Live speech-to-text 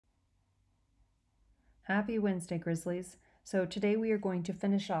Happy Wednesday, Grizzlies. So today we are going to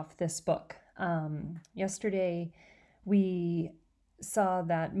finish off this book. Yesterday we saw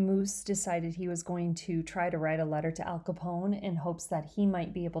that Moose decided he was going to try to write a letter to Al Capone in hopes that he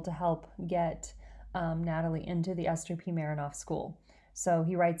might be able to help get Natalie into the Esther P. Marinoff School. So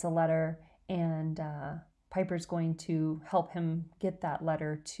he writes a letter, and Piper's going to help him get that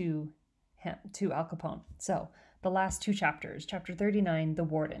letter to Al Capone. So the last two chapters, chapter 39, The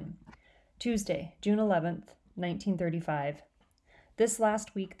Warden. Tuesday, June 11th, 1935. This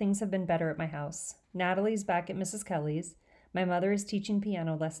last week, things have been better at my house. Natalie's back at Mrs. Kelly's. My mother is teaching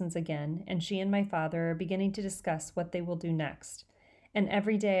piano lessons again, and she and my father are beginning to discuss what they will do next. And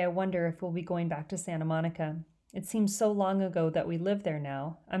every day I wonder if we'll be going back to Santa Monica. It seems so long ago that we live there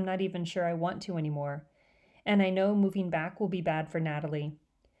now. I'm not even sure I want to anymore. And I know moving back will be bad for Natalie.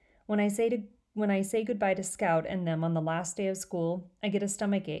 When I say goodbye to Scout and them on the last day of school, I get a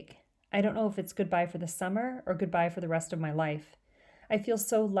stomach ache. I don't know if it's goodbye for the summer or goodbye for the rest of my life. I feel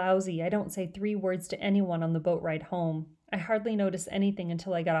so lousy I don't say 3 words to anyone on the boat ride home. I hardly notice anything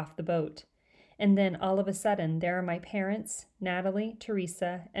until I got off the boat. And then, all of a sudden, there are my parents, Natalie,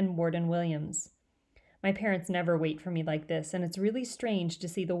 Teresa, and Warden Williams. My parents never wait for me like this, and it's really strange to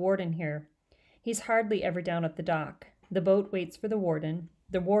see the warden here. He's hardly ever down at the dock. The boat waits for the warden.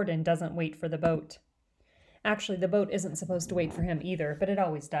 The warden doesn't wait for the boat. Actually, the boat isn't supposed to wait for him either, but it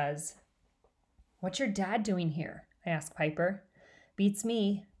always does. "What's your dad doing here?" I ask Piper. "Beats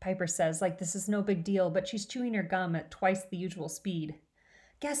me," Piper says, like this is no big deal, but she's chewing her gum at twice the usual speed.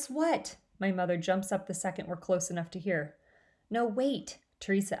 "Guess what?" My mother jumps up the second we're close enough to hear. "No, wait."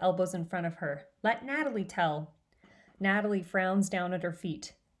 Teresa elbows in front of her. "Let Natalie tell." Natalie frowns down at her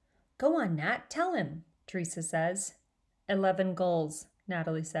feet. "Go on, Nat, tell him," Teresa says. 11 gulls,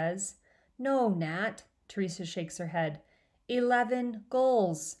 Natalie says. "No, Nat." Teresa shakes her head. 11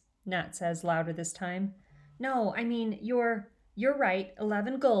 gulls, Nat says louder this time. "No, I mean, you're right,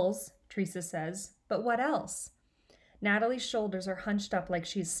 11 gulls," Teresa says. "But what else?" Natalie's shoulders are hunched up like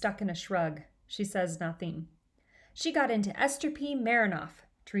she's stuck in a shrug. She says nothing. "She got into Esther P. Marinoff,"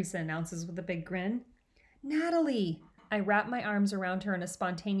 Teresa announces with a big grin. "Natalie!" I wrap my arms around her in a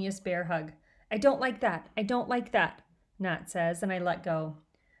spontaneous bear hug. "I don't like that. I don't like that," Nat says, and I let go.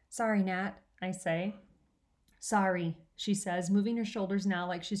 "Sorry, Nat," I say. "Sorry," she says, moving her shoulders now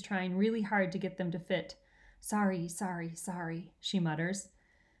like she's trying really hard to get them to fit. "Sorry, sorry, sorry," she mutters.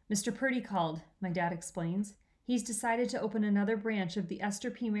 "Mr. Purdy called," my dad explains. "He's decided to open another branch of the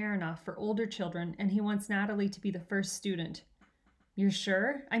Esther P. Marinoff for older children, and he wants Natalie to be the first student." "You're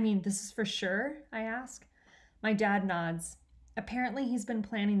sure? I mean, this is for sure?" I ask. My dad nods. Apparently he's been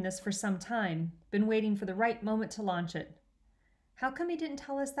planning this for some time, been waiting for the right moment to launch it. "How come he didn't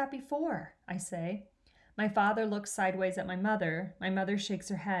tell us that before?" I say. My father looks sideways at my mother. My mother shakes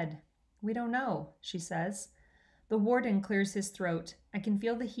her head. "We don't know," she says. The warden clears his throat. I can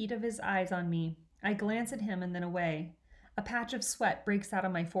feel the heat of his eyes on me. I glance at him and then away. A patch of sweat breaks out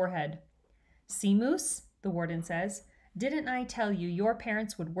on my forehead. "See, Moose?" the warden says. "Didn't I tell you your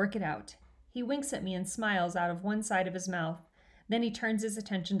parents would work it out?" He winks at me and smiles out of one side of his mouth. Then he turns his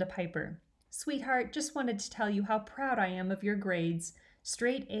attention to Piper. "Sweetheart, just wanted to tell you how proud I am of your grades.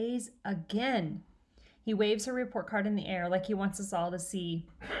 Straight A's again." He waves her report card in the air like he wants us all to see.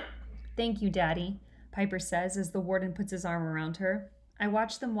 "Thank you, Daddy," Piper says as the warden puts his arm around her. I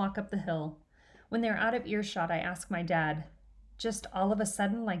watch them walk up the hill. When they're out of earshot, I ask my dad, "Just all of a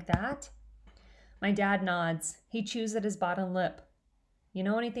sudden like that?" My dad nods. He chews at his bottom lip. "You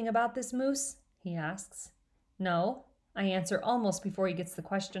know anything about this, Moose?" he asks. "No," I answer almost before he gets the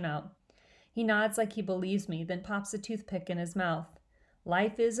question out. He nods like he believes me, then pops a toothpick in his mouth.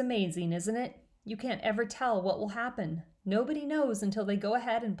 "Life is amazing, isn't it? You can't ever tell what will happen. Nobody knows until they go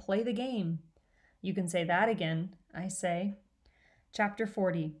ahead and play the game." "You can say that again," I say. Chapter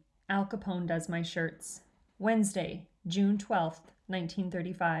 40. Al Capone Does My Shirts. Wednesday, June 12th,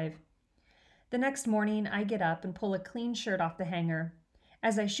 1935. The next morning, I get up and pull a clean shirt off the hanger.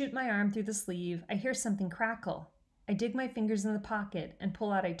 As I shoot my arm through the sleeve, I hear something crackle. I dig my fingers in the pocket and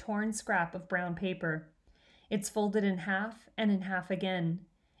pull out a torn scrap of brown paper. It's folded in half and in half again.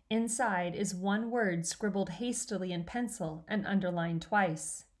 Inside is one word scribbled hastily in pencil and underlined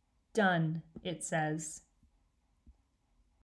twice. "Done," it says.